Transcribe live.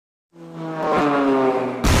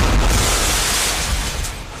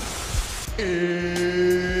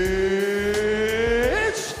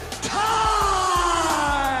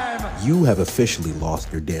have officially lost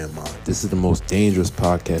your damn mind. This is the most dangerous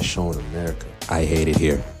podcast show in America. I hate it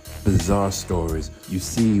here. Bizarre stories. You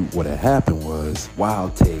see, what had happened was,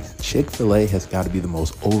 wild takes. Chick-fil-A has got to be the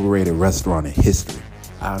most overrated restaurant in history.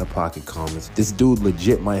 Out-of-pocket comments. This dude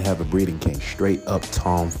legit might have a breeding kink. Straight up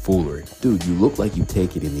tomfoolery. Dude, you look like you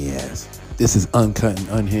take it in the ass. This is Uncut and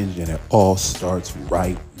Unhinged, and it all starts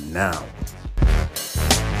right now.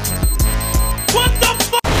 What the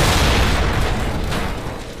fuck?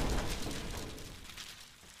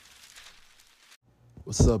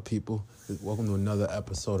 What's up, people? Welcome to another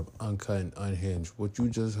episode of Uncut and Unhinged. What you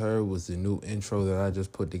just heard was the new intro that I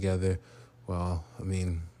just put together. Well, I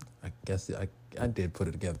mean, I guess I did put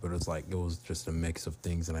it together, but it was just a mix of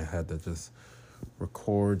things, and I had to just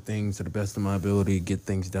record things to the best of my ability, get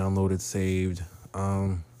things downloaded, saved.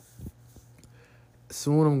 Soon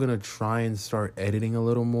I'm gonna try and start editing a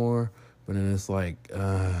little more, but then it's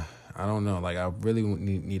I don't know. I really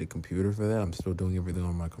need a computer for that. I'm still doing everything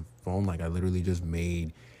on my phone. I literally just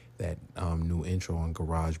made that new intro on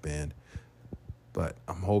GarageBand, but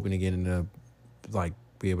I'm hoping to get into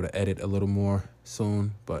be able to edit a little more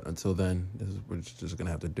soon. But until then, this is what we're just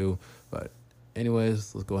gonna have to do. But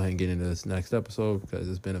anyways, let's go ahead and get into this next episode because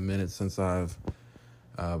it's been a minute since I've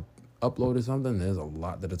uploaded something. There's a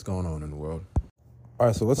lot that is going on in the world. All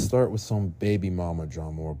right, so let's start with some baby mama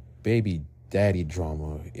drama or baby daddy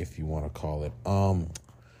drama, if you want to call it.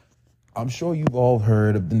 I'm sure you've all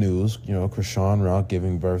heard of the news. You know, Krishan Rock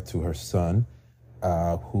giving birth to her son,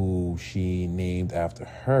 who she named after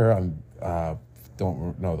her. I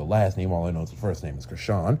don't know the last name. All I know is the first name is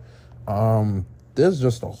Krishan. There's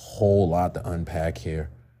just a whole lot to unpack here.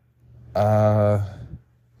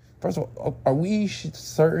 First of all, are we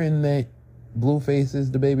certain that Blueface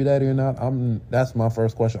is the baby daddy or not? That's my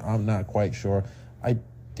first question. I'm not quite sure. I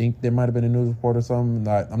think there might have been a news report or something.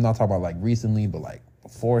 I'm not talking about recently, but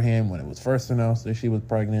beforehand when it was first announced that she was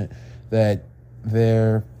pregnant, that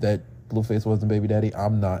Blueface wasn't baby daddy.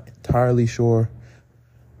 I'm not entirely sure,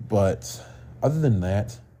 but other than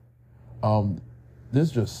that,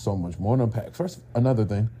 there's just so much more to unpack. First, another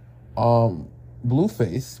thing,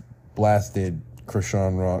 Blueface blasted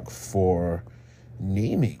Krishan Rock for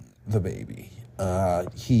naming the baby.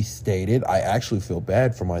 He stated, "I actually feel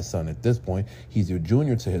bad for my son at this point. He's your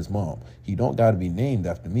junior to his mom. He don't got to be named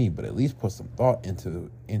after me, but at least put some thought into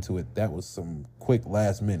it. That was some quick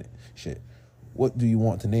last minute shit. What do you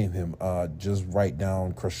want to name him? Just write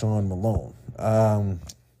down Krishan Malone."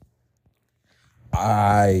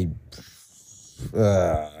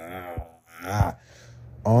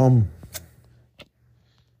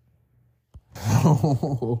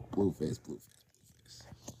 Blueface.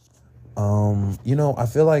 I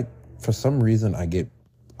feel like for some reason I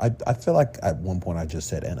feel like at one point I just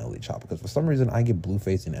said NLE Chopper, because for some reason I get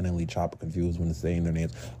Blueface and NLE Chopper confused when saying their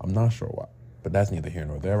names. I'm not sure why, but that's neither here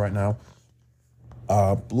nor there right now.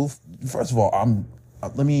 First of all,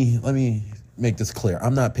 let me make this clear.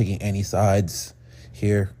 I'm not picking any sides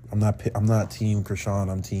here. I'm not team Krishan.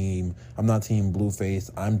 I'm not team Blueface.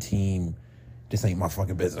 I'm team, this ain't my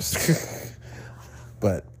fucking business.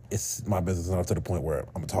 But it's my business enough to the point where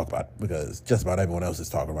I'm going to talk about it, because just about everyone else is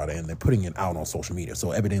talking about it, and they're putting it out on social media.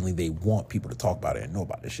 So evidently they want people to talk about it and know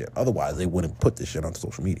about this shit. Otherwise, they wouldn't put this shit on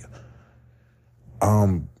social media.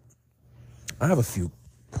 I have a few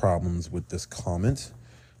problems with this comment.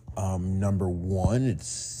 Number one, it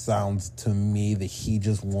sounds to me that he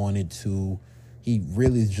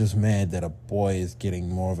really is just mad that a boy is getting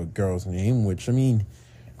more of a girl's name, which, I mean,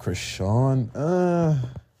 Krishan,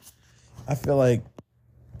 I feel like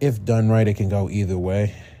if done right, it can go either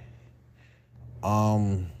way.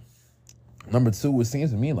 Number two, it seems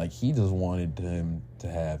to me like he just wanted him to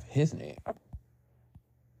have his name.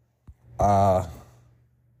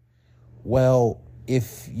 Well,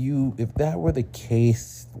 if that were the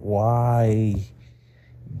case, why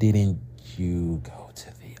didn't you go to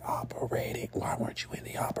why weren't you in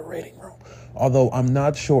the operating room? Although I'm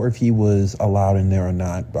not sure if he was allowed in there or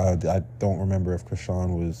not. I don't remember if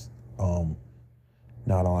Krishan was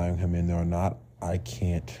not allowing him in there or not. I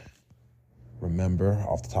can't remember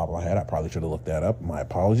off the top of my head. I probably should have looked that up. My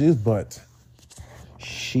apologies, but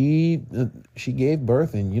she gave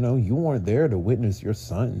birth, and you weren't there to witness your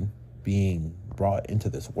son being brought into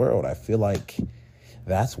this world. I feel like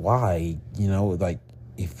that's why,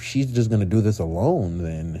 if she's just gonna do this alone,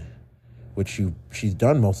 then she's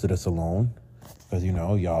done most of this alone, because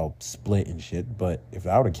y'all split and shit. But if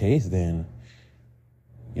that were the case, then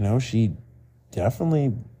she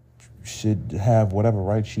definitely should have whatever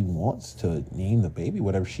right she wants to name the baby,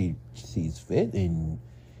 whatever she sees fit. And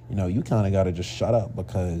you kind of got to just shut up,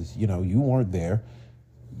 because you weren't there.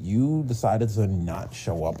 You decided to not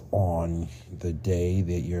show up on the day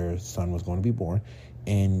that your son was going to be born.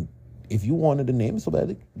 And if you wanted to name it so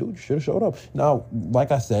bad, dude, you should have showed up. Now,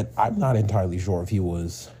 like I said, I'm not entirely sure if he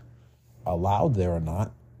was allowed there or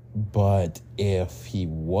not. But if he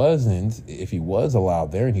was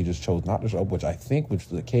allowed there and he just chose not to show up, which was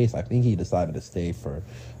the case, I think he decided to stay for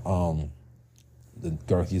the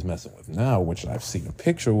girl he's messing with now, which I've seen a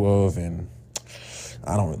picture of, and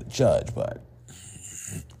I don't really judge, but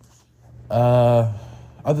other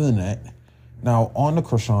than that, now on the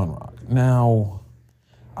Krishan Rock. Now,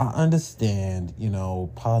 I understand,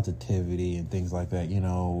 positivity and things like that,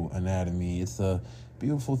 anatomy. It's a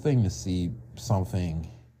beautiful thing to see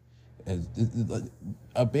something.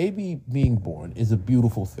 A baby being born is a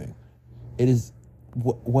beautiful thing. It is,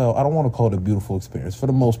 well, I don't want to call it a beautiful experience. For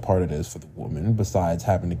the most part, it is for the woman, besides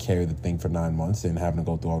having to carry the thing for 9 months and having to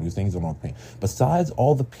go through all these things and all the pain. Besides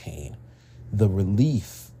all the pain, the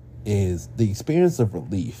relief is the experience of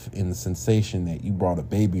relief in the sensation that you brought a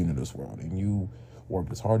baby into this world and you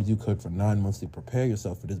worked as hard as you could for 9 months to prepare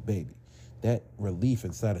yourself for this baby. That relief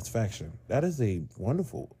and satisfaction, that is a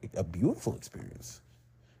beautiful experience.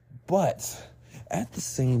 But at the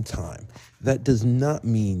same time, that does not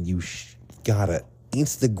mean you gotta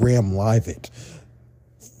Instagram live it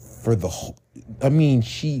for the whole. I mean,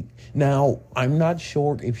 I'm not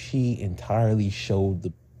sure if she entirely showed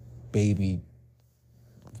the baby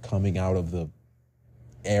coming out of the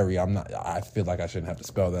area. I feel like I shouldn't have to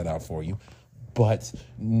spell that out for you. But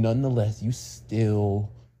nonetheless, you still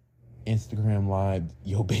Instagram live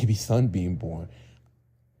your baby son being born.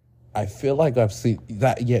 I feel like I've seen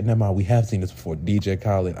that. Yeah, never mind. We have seen this before. DJ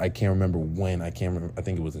Khaled, I can't remember when. I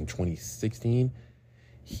think it was in 2016.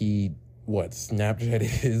 He, Snapchatted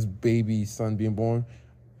his baby son being born?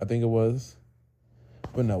 I think it was.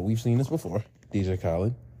 But no, we've seen this before. DJ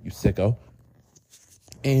Khaled, you sicko.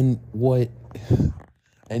 I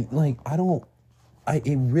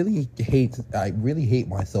really hate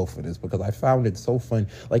myself for this because I found it so fun.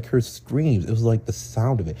 Like her screams, it was like the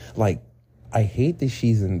sound of it. Like, I hate that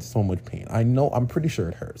she's in so much pain. I'm pretty sure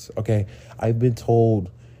it hurts, okay? I've been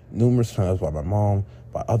told numerous times by my mom,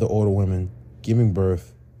 by other older women, giving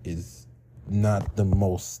birth is not the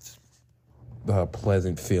most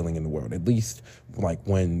pleasant feeling in the world. At least, like,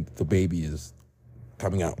 when the baby is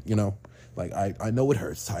coming out, Like, I know it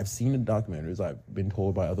hurts. I've seen in documentaries. I've been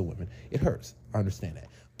told by other women. It hurts. I understand that.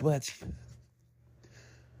 But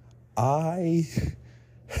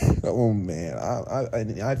oh man,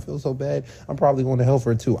 I feel so bad. I'm probably going to hell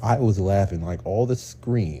for it too. I was laughing, like all the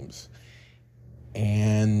screams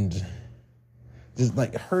and just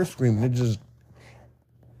like her screaming.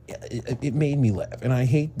 It made me laugh. And I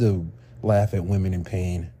hate to laugh at women in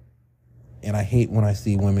pain. And I hate when I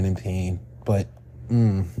see women in pain. But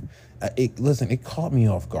it caught me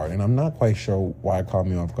off guard. And I'm not quite sure why it caught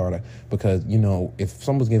me off guard. Because, if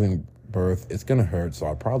someone's giving birth, it's gonna hurt, so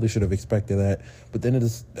I probably should have expected that. But then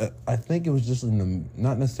I think it was just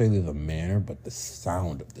not necessarily the manner, but the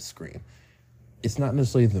sound of the scream. It's not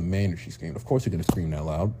necessarily the manner she screamed. Of course you're gonna scream that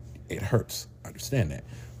loud. It hurts. I understand that.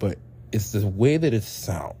 But it's the way that it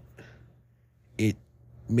sounds. It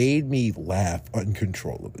made me laugh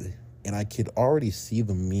uncontrollably. And I could already see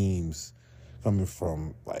the memes coming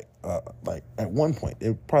from like at one point.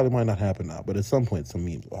 It probably might not happen now, but at some point some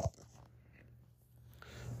memes will happen.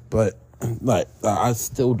 But, I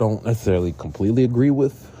still don't necessarily completely agree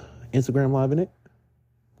with Instagram Live in it.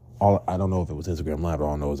 I don't know if it was Instagram Live.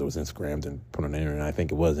 All I know is it was Instagrammed and put on the internet. I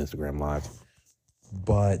think it was Instagram Live.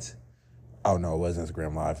 But, oh no, it was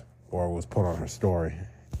Instagram Live. Or it was put on her story.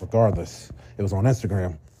 Regardless, it was on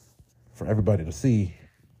Instagram for everybody to see.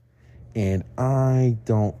 And I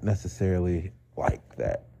don't necessarily like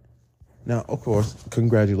that. Now, of course,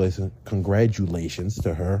 congratulations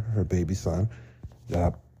to her baby son.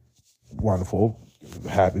 Wonderful,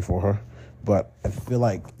 happy for her, but I feel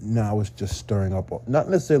like now it's just stirring up, not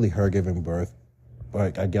necessarily her giving birth,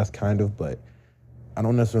 but I guess kind of, but I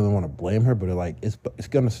don't necessarily want to blame her, but it's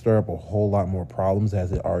going to stir up a whole lot more problems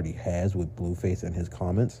as it already has with Blueface and his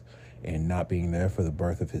comments and not being there for the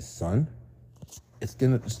birth of his son. It's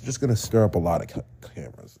just going to stir up a lot of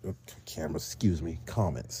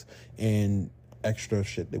comments and extra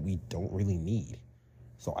shit that we don't really need.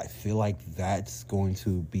 So I feel like that's going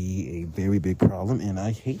to be a very big problem. And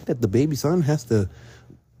I hate that the baby son has to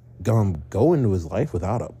go into his life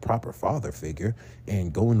without a proper father figure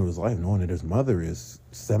and go into his life knowing that his mother is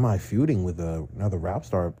semi-feuding with another rap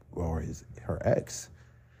star or her ex.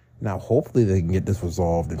 Now, hopefully they can get this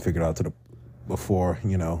resolved and figured out before,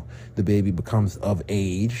 the baby becomes of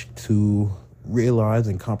age to realize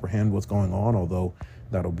and comprehend what's going on, although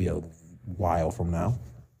that'll be a while from now.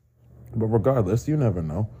 But regardless, you never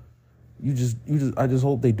know. I just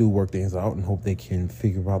hope they do work things out and hope they can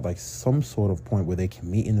figure out like some sort of point where they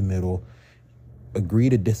can meet in the middle, agree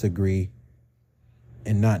to disagree,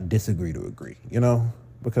 and not disagree to agree,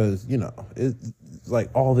 because, it's like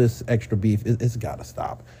all this extra beef, it's got to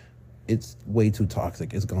stop. It's way too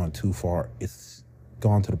toxic. It's gone too far. It's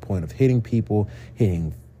gone to the point of hitting people,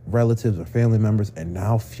 hitting relatives or family members, and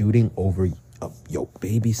now feuding over your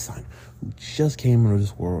baby son who just came into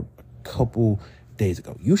this world a couple days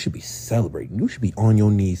ago. You should be celebrating. You should be on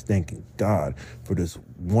your knees thanking God for this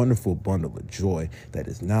wonderful bundle of joy that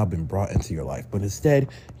has now been brought into your life. But instead,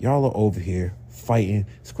 y'all are over here fighting,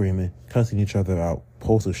 screaming, cussing each other out,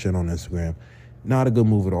 posting shit on Instagram. Not a good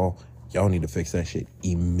move at all. Y'all need to fix that shit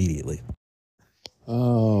immediately.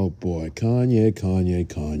 Oh boy, Kanye.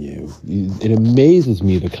 It amazes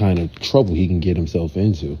me the kind of trouble he can get himself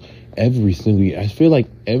into every single year. I feel like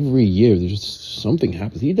every year there's just something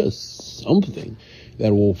happens. He does something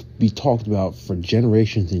that will be talked about for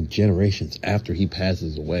generations and generations after he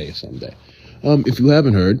passes away someday. If you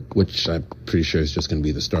haven't heard, which I'm pretty sure is just going to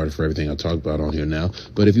be the starter for everything I'll talk about on here now,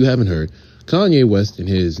 but if you haven't heard, Kanye West and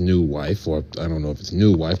his new wife, or I don't know if it's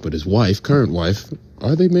new wife, but his wife, current wife,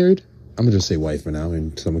 are they married? I'm going to just say wife for now,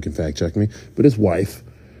 and someone can fact check me. But his wife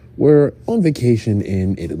were on vacation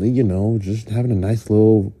in Italy, just having a nice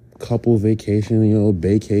little couple vacation,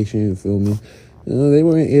 vacation, you feel me? They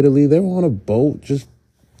were in Italy. They were on a boat, just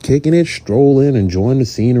kicking it, strolling, enjoying the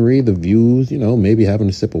scenery, the views, maybe having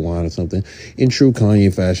a sip of wine or something. In true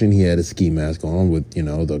Kanye fashion, he had a ski mask on with,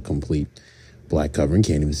 the complete black covering,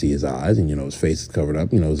 can't even see his eyes, and his face is covered up.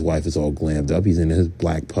 His wife is all glammed up. He's in his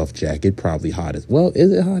black puff jacket, probably hot as well.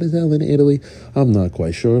 Is it hot as hell in Italy? I'm not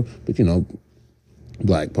quite sure, but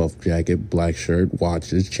black puff jacket, black shirt,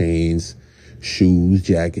 watches, chains, shoes,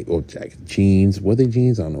 jacket, jeans. Were they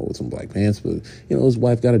jeans? I don't know, with some black pants, but his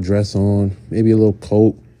wife got a dress on, maybe a little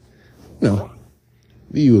coat. The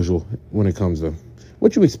usual when it comes to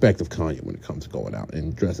what you expect of Kanye when it comes to going out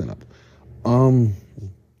and dressing up.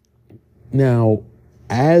 Now,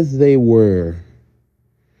 as they were,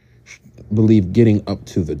 believe, getting up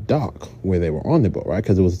to the dock where they were on the boat, right?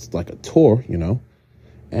 Because it was like a tour,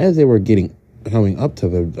 As they were coming up to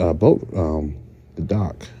the boat, the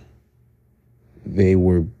dock, they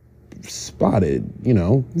were spotted,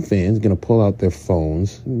 fans going to pull out their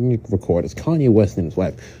phones, record. It's Kanye West and his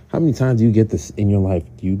wife. How many times do you get this in your life?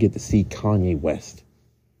 Do you get to see Kanye West?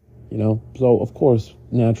 So of course,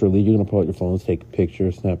 naturally, you're going to pull out your phones, take a picture,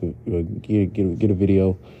 snap it, get a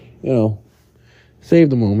video, save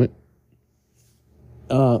the moment.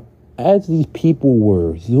 As these people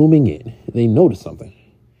were zooming in, they noticed something.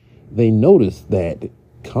 They noticed that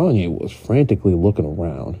Kanye was frantically looking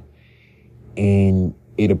around, and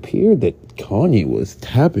it appeared that Kanye was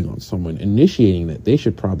tapping on someone, initiating that they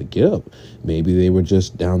should probably get up. Maybe they were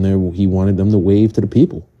just down there. He wanted them to wave to the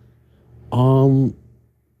people. It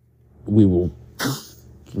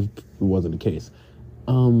wasn't the case.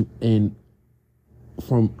 And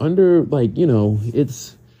from under,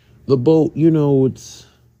 it's the boat, it's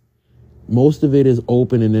most of it is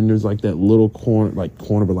open, and then there's like that little corner,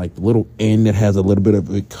 but like the little end that has a little bit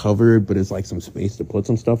of it covered, but it's like some space to put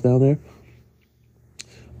some stuff down there.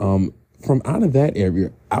 From out of that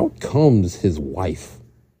area, out comes his wife,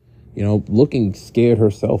 looking scared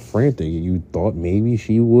herself, frantic. You thought maybe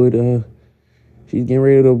she would, she's getting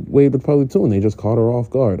ready to wave the public too, and they just caught her off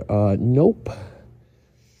guard. Nope.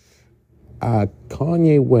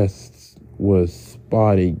 Kanye West was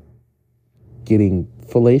spotted getting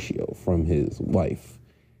fellatio from his wife.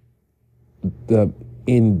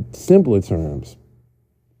 In simpler terms,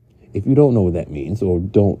 if you don't know what that means or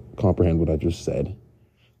don't comprehend what I just said,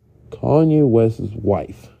 Kanye West's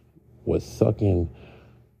wife was sucking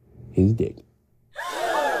his dick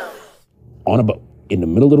on a boat in the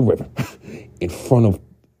middle of the river in front of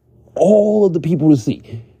all of the people to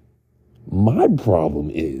see. My problem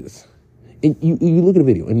is, and you look at the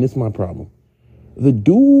video, and this is my problem. The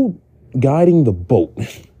dude guiding the boat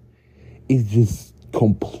is just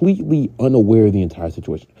completely unaware of the entire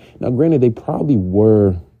situation. Now, granted, they probably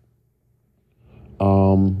were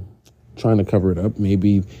trying to cover it up.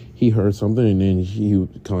 Maybe he heard something, and then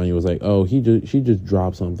Kanye was like, "Oh, she just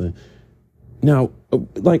dropped something." Now,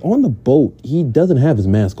 like on the boat, he doesn't have his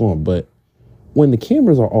mask on, but when the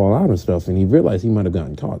cameras are all out and stuff, and he realized he might have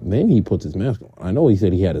gotten caught, then he puts his mask on. I know he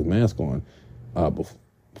said he had his mask on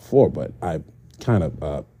before, but I kind of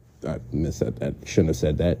I missaid that. Shouldn't have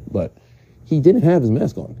said that, but he didn't have his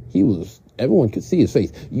mask on. Everyone could see his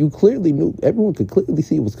face. Everyone could clearly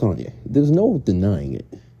see it was Kanye. There's no denying it.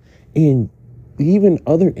 And even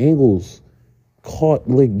other angles caught,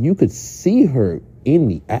 like, you could see her in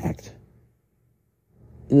the act.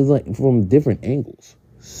 And it's like from different angles.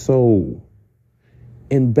 So,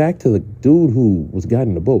 and back to the dude who was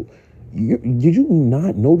guiding the boat. Did you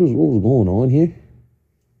not notice what was going on here?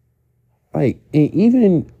 Like, and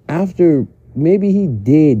even after, maybe he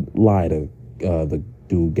did lie to the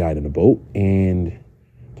dude guiding the boat and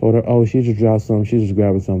told her, oh, she just dropped something, she's just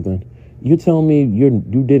grabbing something. You tell me you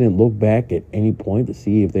didn't look back at any point to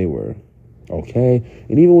see if they were okay?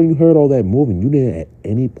 And even when you heard all that moving, you didn't at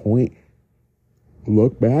any point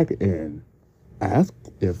look back and ask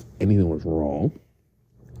if anything was wrong?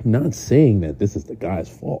 I'm not saying that this is the guy's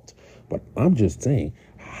fault, but I'm just saying,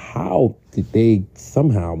 how did they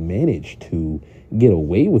somehow manage to get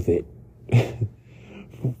away with it?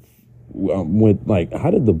 With, like,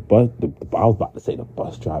 how did I was about to say the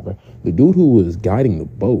bus driver, the dude who was guiding the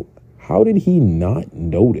boat, how did he not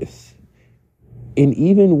notice? And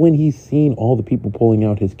even when he's seen all the people pulling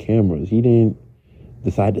out his cameras, he didn't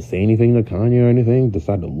decide to say anything to Kanye or anything,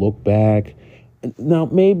 decide to look back. Now,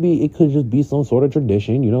 maybe it could just be some sort of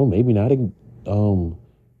tradition, maybe not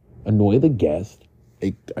annoy the guest.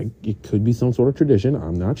 It could be some sort of tradition.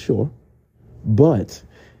 I'm not sure. But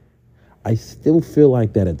I still feel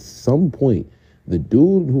like that at some point, the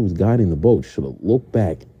dude who was guiding the boat should have looked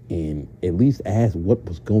back and at least asked what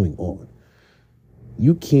was going on.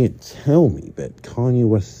 You can't tell me that Kanye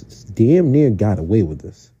West damn near got away with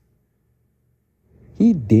this.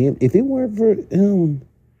 If it weren't for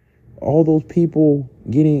all those people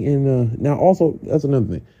getting in now also, that's another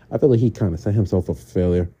thing. I feel like he kind of set himself up for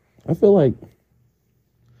failure. I feel like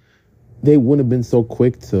they wouldn't have been so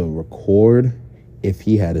quick to record if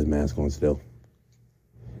he had his mask on still.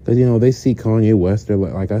 Because, they see Kanye West, they're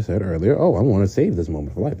like I said earlier, oh, I want to save this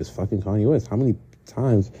moment for life. It's fucking Kanye West. How many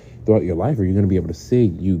times throughout your life are you going to be able to see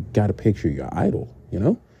you got to picture your idol,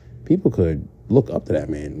 People could look up to that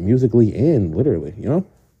man, musically and literally,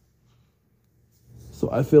 So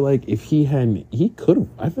I feel like if he could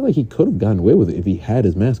have gotten away with it if he had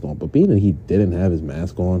his mask on. But being that he didn't have his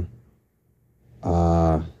mask on,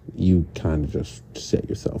 you kind of just set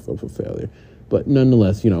yourself up for failure. But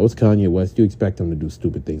nonetheless, it's Kanye West. You expect him to do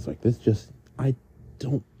stupid things like this. I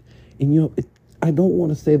don't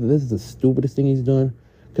want to say that this is the stupidest thing he's done,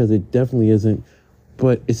 because it definitely isn't.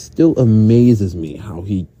 But it still amazes me how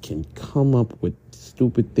he can come up with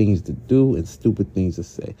stupid things to do and stupid things to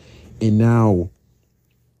say. And now,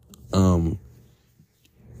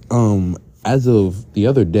 as of the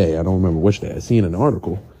other day, I don't remember which day, I seen an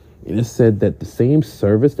article, and it said that the same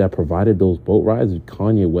service that provided those boat rides,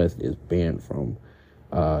 Kanye West is banned from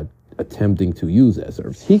attempting to use that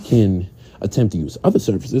service. He can attempt to use other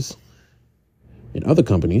services in other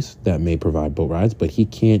companies that may provide boat rides, but he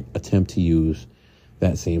can't attempt to use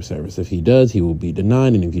that same service. If he does, he will be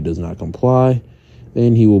denied, and if he does not comply,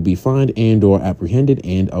 then he will be fined and or apprehended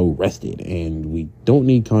and arrested. And we don't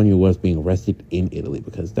need Kanye West being arrested in Italy,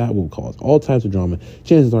 because that will cause all types of drama.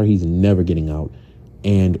 Chances are he's never getting out,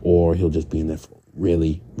 and or he'll just be in there for a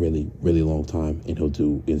really, really, really long time, and he'll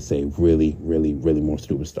do and say really, really, really more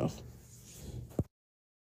stupid stuff.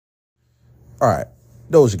 All right,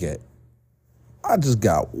 Doja Cat, I just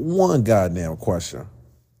got one goddamn question.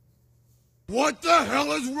 What the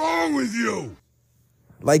hell is wrong with you?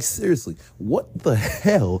 Like, seriously, what the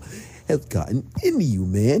hell has gotten into you,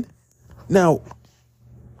 man? Now,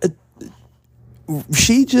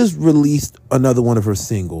 she just released another one of her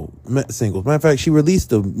singles. Matter of fact, she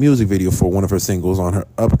released a music video for one of her singles on her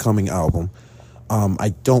upcoming album.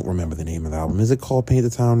 I don't remember the name of the album. Is it called Paint the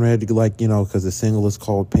Town Red? Because the single is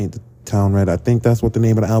called Paint the Town Red. I think that's what the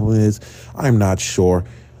name of the album is. I'm not sure.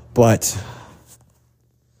 But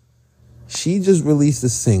she just released a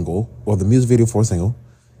single, or the music video for a single.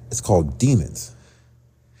 It's called Demons.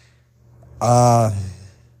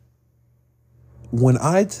 When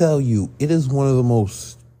I tell you, it is one of the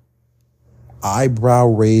most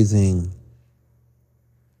eyebrow-raising,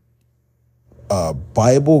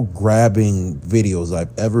 Bible-grabbing videos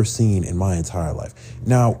I've ever seen in my entire life.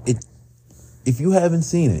 Now, if you haven't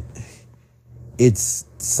seen it, it's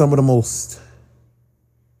some of the most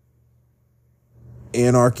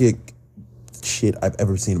anarchic shit I've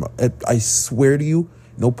ever seen about it. I swear to you,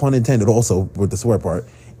 no pun intended also with the swear part,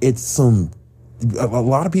 a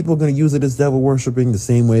lot of people are going to use it as devil worshipping the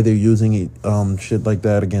same way they're using it, shit like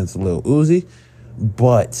that against Lil Uzi.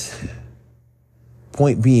 But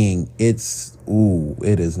point being, it is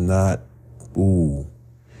not for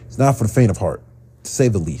the faint of heart, to say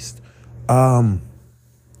the least. Some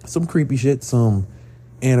creepy shit, some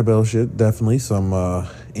Annabelle shit, definitely some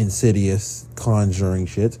insidious conjuring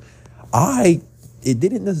shit. It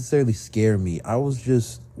didn't necessarily scare me. I was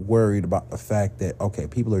just worried about the fact that, okay,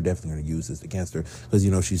 people are definitely going to use this against her, because,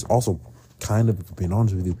 she's also kind of, being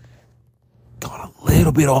honest with you, gone a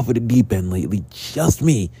little bit off of the deep end lately. Just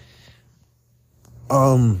me.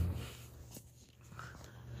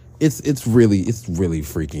 It's really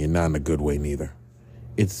freaky, and not in a good way neither.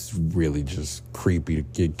 It's really just creepy.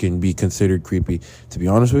 It can be considered creepy. To be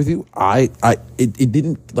honest with you, it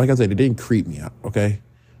didn't, like I said, it didn't creep me out, okay?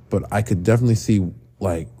 But I could definitely see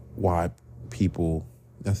like why people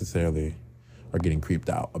necessarily are getting creeped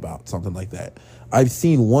out about something like that. I've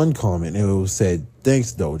seen one comment and it was said,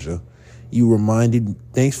 "Thanks, Doja.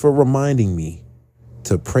 Thanks for reminding me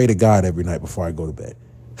to pray to God every night before I go to bed."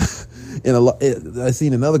 And I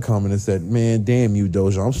seen another comment that said, "Man, damn you,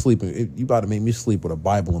 Doja. I'm sleeping. You about to make me sleep with a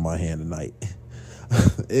Bible in my hand tonight."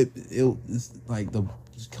 It's like the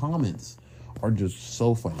comments are just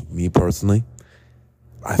so funny. Me personally,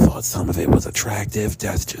 I thought some of it was attractive.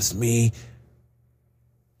 That's just me.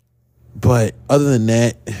 But other than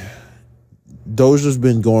that, Doja's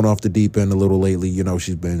been going off the deep end a little lately. You know,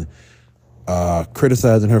 she's been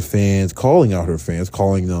criticizing her fans, calling out her fans,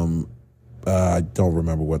 calling them. I don't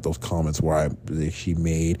remember what those comments were she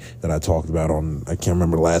made that I talked about on, I can't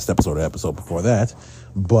remember the last episode or the episode before that.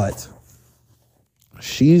 But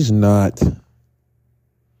she's not,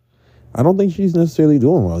 I don't think she's necessarily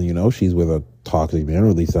doing well. You know, she's with a toxic man, or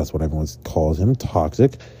at least that's what everyone calls him,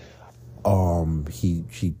 toxic.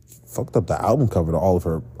 She fucked up the album cover to all of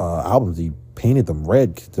her albums. He painted them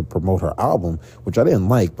red to promote her album, which I didn't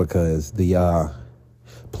like because the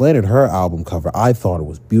Planet Her album cover, I thought it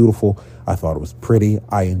was beautiful. I thought it was pretty.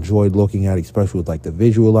 I enjoyed looking at it, especially with like the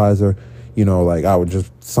visualizer. You know, like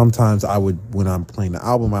sometimes when I'm playing the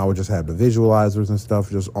album, I would just have the visualizers and stuff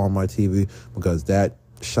just on my TV because that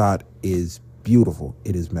shot is beautiful.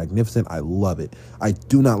 It is magnificent. I love it. I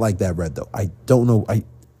do not like that red though. I don't know. I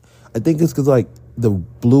think it's because like the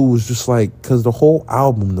blue was just like, because the whole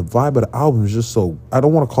album, the vibe of the album is just so, I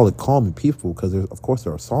don't want to call it calm and peaceful because of course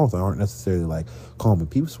there are songs that aren't necessarily like calm and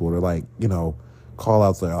peaceful. They're like, you know, call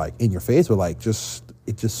outs that are like in your face, but like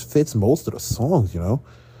it just fits most of the songs, you know?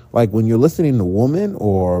 Like when you're listening to Woman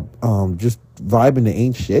or just vibing to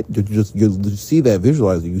Ain't Shit, you see that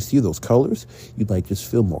visualizer, you see those colors, you like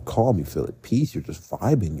just feel more calm, you feel at peace, you're just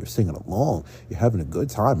vibing, you're singing along, you're having a good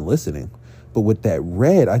time listening. But with that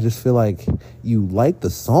red, I just feel like you like the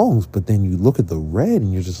songs, but then you look at the red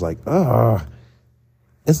and you're just like,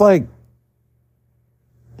 it's like,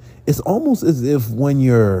 it's almost as if when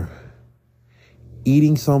you're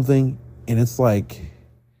eating something and it's like,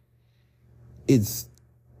 it's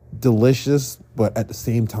delicious, but at the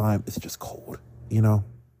same time, it's just cold, you know?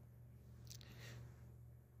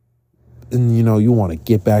 And, you know, you want to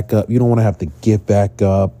get back up. You don't want to have to get back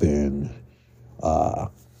up and,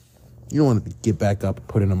 you don't want to get back up and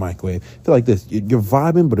put it in the microwave. I feel like this. You're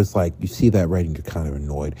vibing, but it's like you see that red and you're kind of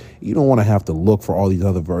annoyed. You don't want to have to look for all these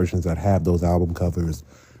other versions that have those album covers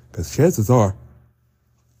because chances are,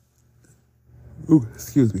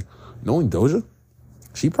 knowing Doja,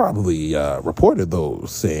 she probably reported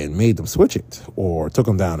those and made them switch it or took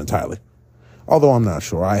them down entirely. Although I'm not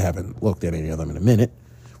sure. I haven't looked at any of them in a minute.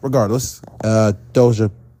 Regardless,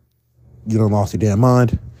 Doja, you done lost your damn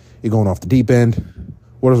mind. You're going off the deep end.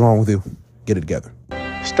 What is wrong with you? Get it together.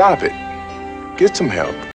 Stop it. Get some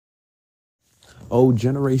help. Oh,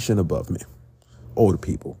 generation above me. Older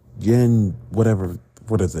people. Whatever,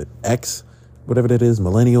 what is it? X? Whatever that is.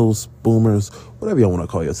 Millennials, boomers, whatever y'all want to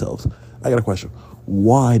call yourselves. I got a question.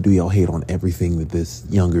 Why do y'all hate on everything that this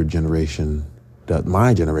younger generation,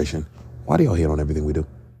 my generation, why do y'all hate on everything we do?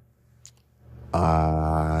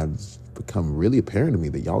 It's become really apparent to me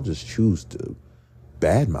that y'all just choose to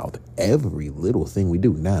badmouth every little thing we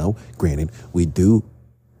do. Now, granted, we do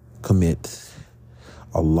commit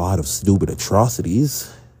a lot of stupid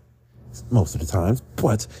atrocities most of the times,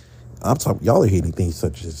 but I'm talking, y'all are hating things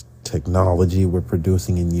such as technology we're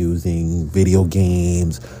producing and using, video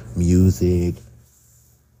games, music,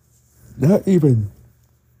 not even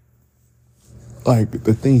like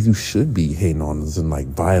the things you should be hating on is in like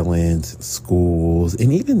violence, schools.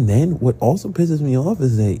 And even then, what also pisses me off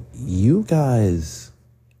is that you guys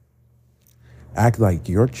act like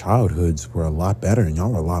your childhoods were a lot better and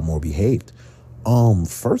y'all are a lot more behaved.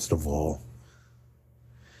 First of all,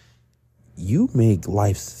 you make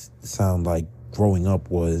life sound like growing up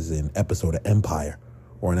was an episode of Empire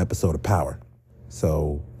or an episode of Power.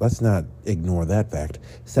 So let's not ignore that fact.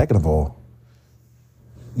 Second of all,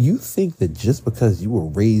 you think that just because you were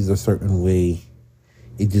raised a certain way,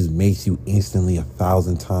 it just makes you instantly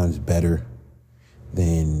 1,000 times better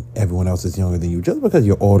than everyone else that's younger than you. Just because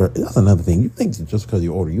you're older, that's another thing. You think that just because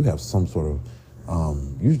you're older, you have some sort of,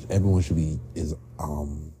 everyone should be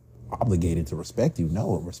obligated to respect you.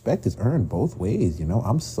 No, respect is earned both ways. You know,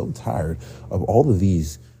 I'm so tired of all of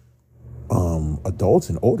these adults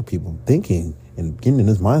and older people thinking and getting in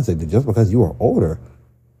this mindset that just because you are older,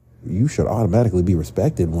 you should automatically be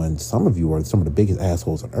respected, when some of you are some of the biggest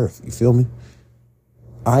assholes on earth. You feel me?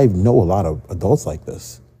 I know a lot of adults like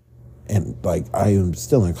this, and like I am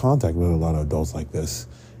still in contact with a lot of adults like this.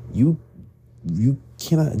 You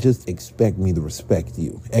cannot just expect me to respect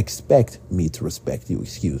you. Expect me to respect you,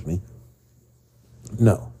 excuse me.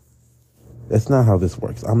 No. That's not how this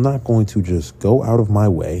works. I'm not going to just go out of my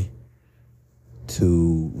way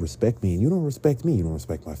to respect me, and you don't respect me. You don't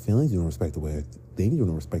respect my feelings. You don't respect the way I think. You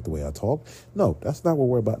don't respect the way I talk. No, that's not what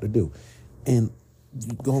we're about to do. And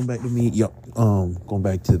going back to me, going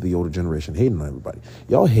back to the older generation hating on everybody.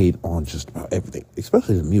 Y'all hate on just about everything,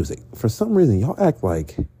 especially the music. For some reason, y'all act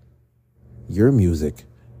like your music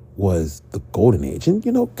was the golden age, and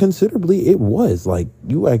you know, considerably it was. Like,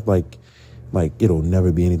 you act like it'll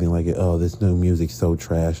never be anything like it. Oh, this new music's so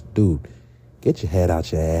trash. Dude, get your head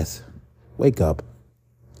out your ass. Wake up.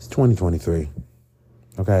 It's 2023.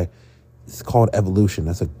 Okay? It's called evolution.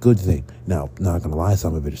 That's a good thing. Now, not gonna lie,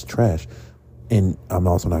 some of it is trash. And I'm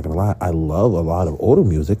also not gonna lie, I love a lot of older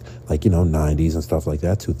music, like, you know, 90s and stuff like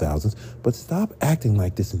that, 2000s. But stop acting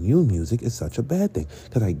like this new music is such a bad thing.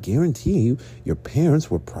 Because I guarantee you, your parents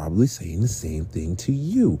were probably saying the same thing to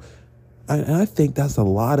you. And I think that's a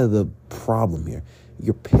lot of the problem here.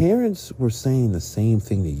 Your parents were saying the same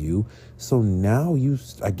thing to you. So now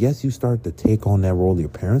I guess you start to take on that role of your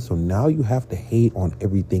parents. So now you have to hate on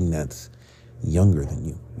everything that's younger than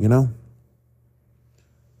you, you know?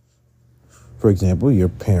 For example, your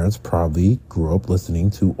parents probably grew up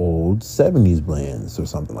listening to old 70s bands or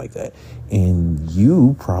something like that. And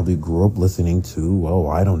you probably grew up listening to, oh,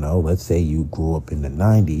 I don't know, let's say you grew up in the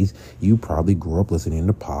 90s. You probably grew up listening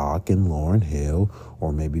to Pac and Lauryn Hill.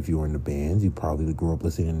 Or maybe if you were in the bands, you probably grew up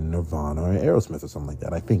listening to Nirvana or Aerosmith or something like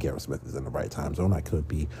that. I think Aerosmith is in the right time zone. I could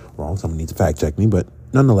be wrong. Someone needs to fact check me. But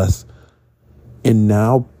nonetheless, and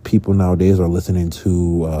now people nowadays are listening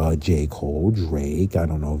to J. Cole, Drake. I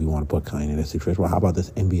don't know if you want to put Kanye in that situation. Well, how about this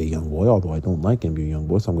NBA Youngboy? Although I don't like NBA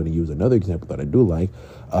Youngboy, so I'm going to use another example that I do like.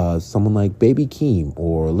 Someone like Baby Keem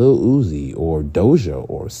or Lil Uzi or Doja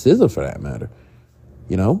or SZA for that matter.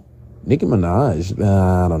 You know? Nicki Minaj,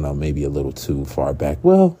 I don't know, maybe a little too far back.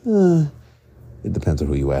 Well, it depends on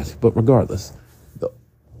who you ask. But regardless, the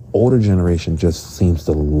older generation just seems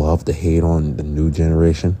to love to hate on the new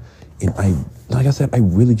generation. And like I said, I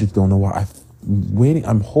really just don't know why.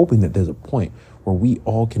 I'm hoping that there's a point where we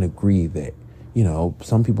all can agree that, you know,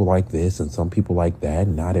 some people like this and some people like that.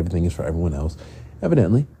 And not everything is for everyone else.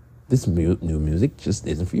 Evidently, this new music just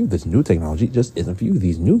isn't for you. This new technology just isn't for you.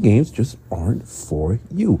 These new games just aren't for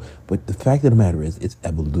you. But the fact of the matter is, it's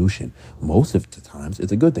evolution. Most of the times,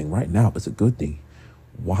 it's a good thing. Right now, it's a good thing.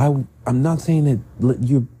 Why? I'm not saying that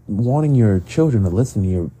you're wanting your children to listen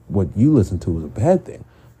to what you listen to is a bad thing.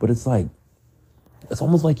 But it's like, it's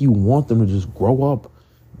almost like you want them to just grow up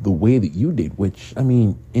the way that you did, which, I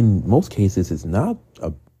mean, in most cases, it's not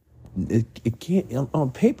it can't, on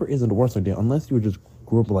paper isn't the worst idea, unless you just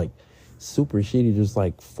grew up like super shitty, just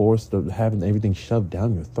like forced to having everything shoved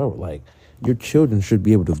down your throat. Like, your children should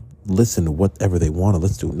be able to listen to whatever they want to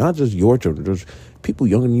listen to. Not just your children, just people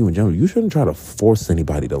younger than you in general. You shouldn't try to force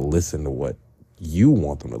anybody to listen to what you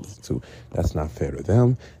want them to listen to. That's not fair to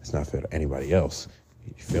them. It's not fair to anybody else.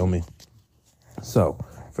 You feel me? So,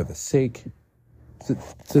 for the sake,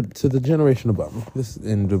 to the generation above me, this,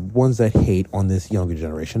 and the ones that hate on this younger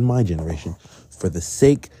generation, my generation, for the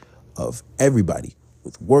sake of everybody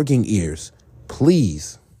with working ears,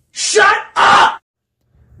 please Shut up!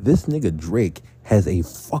 This nigga Drake has a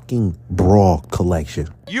fucking bra collection.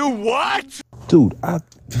 You what? Dude,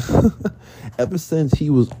 ever since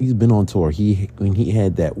he's been on tour, when he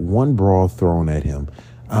had that one bra thrown at him.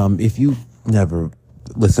 If you never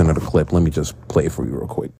listen to the clip, let me just play it for you real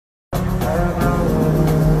quick.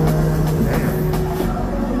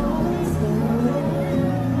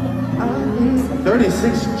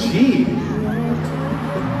 36G.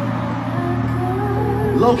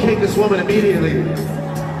 Locate this woman immediately.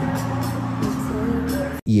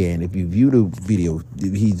 Yeah, and if you view the video,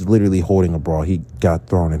 he's literally holding a bra. He got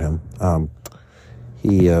thrown at him.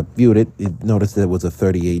 He viewed it, noticed that it was a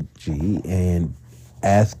 38G, and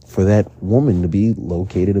asked for that woman to be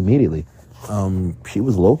located immediately. She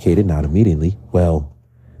was located, not immediately. Well,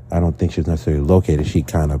 I don't think she was necessarily located. She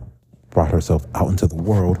kind of brought herself out into the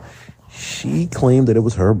world. She claimed that it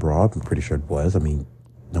was her bra. I'm pretty sure it was. I mean,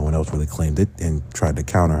 no one else really claimed it and tried to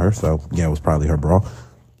counter her. So, yeah, it was probably her bra.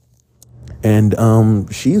 And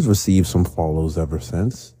she's received some follows ever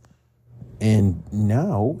since. And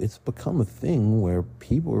now it's become a thing where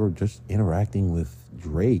people are just interacting with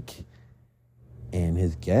Drake and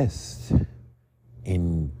his guests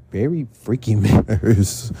in very freaky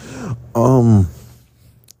manners.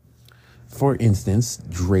 For instance,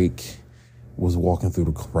 Drake was walking through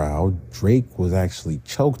the crowd. Drake was actually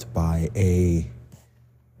choked by a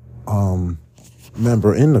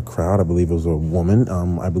member in the crowd. I believe it was a woman.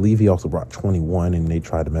 I believe he also brought 21 and they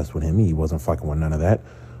tried to mess with him. He wasn't fucking with none of that.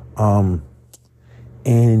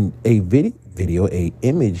 And a a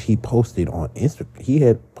image he posted on Instagram. He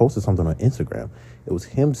had posted something on Instagram. It was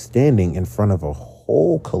him standing in front of a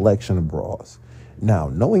whole collection of bras. Now,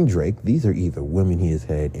 knowing Drake, these are either women he has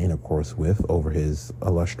had intercourse with over his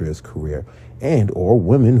illustrious career, and or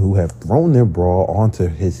women who have thrown their bra onto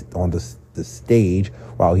the stage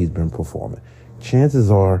while he's been performing. Chances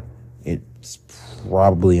are it's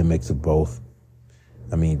probably a mix of both.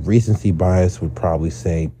 I mean, recency bias would probably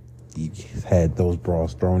say he's had those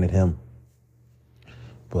bras thrown at him.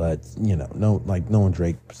 But, knowing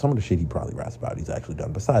Drake, some of the shit he probably raps about he's actually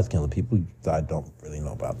done. Besides killing people, I don't really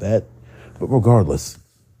know about that. But regardless,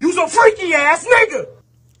 You some freaky ass nigga!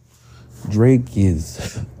 Drake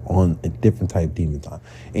is on a different type of demon time.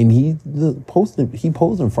 And he posed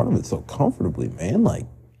in front of it so comfortably, man. Like,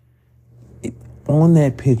 on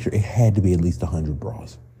that picture, it had to be at least 100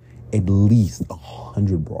 bras. At least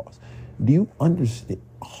 100 bras. Do you understand?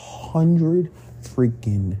 100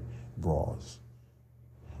 freaking bras.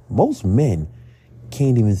 Most men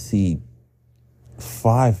can't even see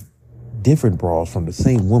 5 different bras from the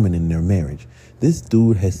same woman in their marriage. This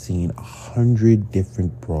dude has seen 100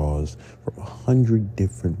 different bras from 100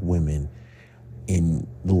 different women in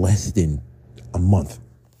less than a month.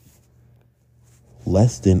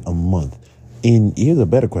 Less than a month. And here's a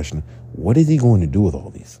better question. What is he going to do with all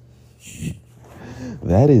these?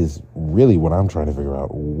 That is really what I'm trying to figure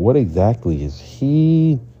out. What exactly is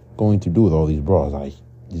he going to do with all these bras?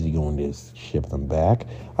 Is he going to ship them back?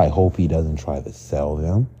 I hope he doesn't try to sell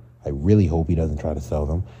them. I really hope he doesn't try to sell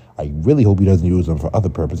them. I really hope he doesn't use them for other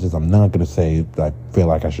purposes. I'm not going to say, I feel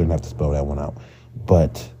like I shouldn't have to spell that one out.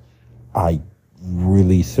 But I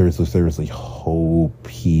really seriously hope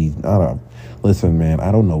listen, man,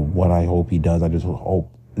 I don't know what I hope he does. I just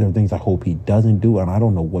hope, there are things I hope he doesn't do, and I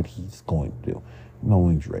don't know what he's going to do.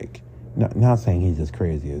 Knowing Drake. Not saying he's as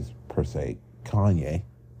crazy as, per se, Kanye.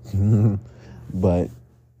 But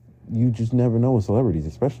you just never know with celebrities,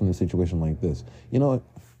 especially in a situation like this. You know what?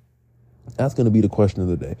 That's going to be the question of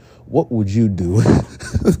the day. What would you do?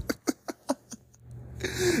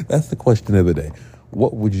 That's the question of the day.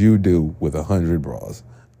 What would you do with 100 bras?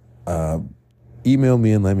 Email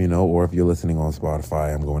me and let me know. Or if you're listening on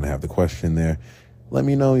Spotify, I'm going to have the question there. Let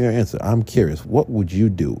me know your answer. I'm curious. What would you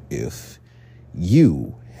do if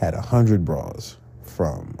you had 100 bras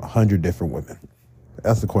from 100 different women?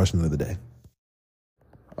 That's the question of the day.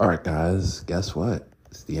 All right, guys. Guess what?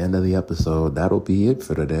 It's the end of the episode. That'll be it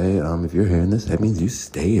for today. If you're hearing this, that means you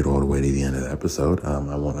stayed all the way to the end of the episode. I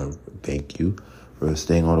want to thank you for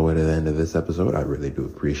staying all the way to the end of this episode. I really do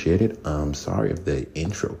appreciate it. Sorry if the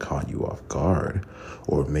intro caught you off guard,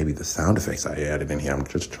 or maybe the sound effects I added in here. I'm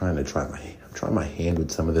just trying my hand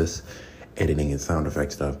with some of this editing and sound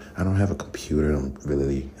effect stuff. I don't have a computer. I'm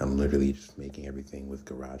literally just making everything with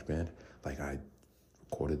GarageBand. Like, I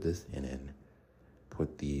recorded this and then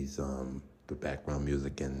put these the background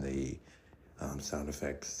music and the sound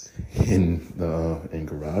effects in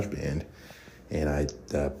GarageBand, and I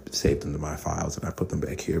saved them to my files and I put them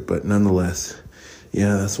back here. But nonetheless,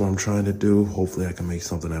 yeah, that's what I'm trying to do. Hopefully I can make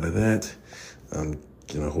something out of that.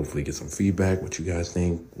 Hopefully get some feedback, what you guys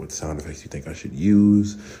think, what sound effects you think I should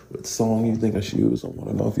use, what song you think I should use. I want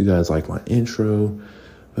to know if you guys like my intro.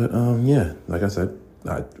 But yeah, like I said,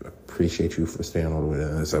 I appreciate you for staying all the way to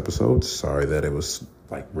this episode. Sorry that it was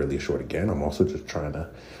really short again. I'm also just trying to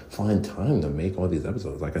find time to make all these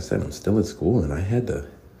episodes. Like I said, I'm still at school and I had to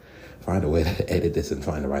find a way to edit this and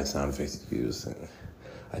find the right sound effects to use. And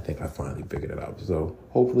I think I finally figured it out. So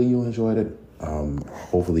hopefully you enjoyed it.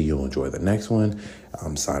 Hopefully you'll enjoy the next one.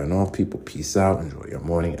 I'm signing off, people. Peace out. Enjoy your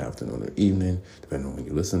morning, afternoon, or evening, depending on when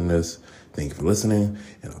you listen to this. Thank you for listening,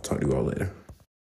 and I'll talk to you all later.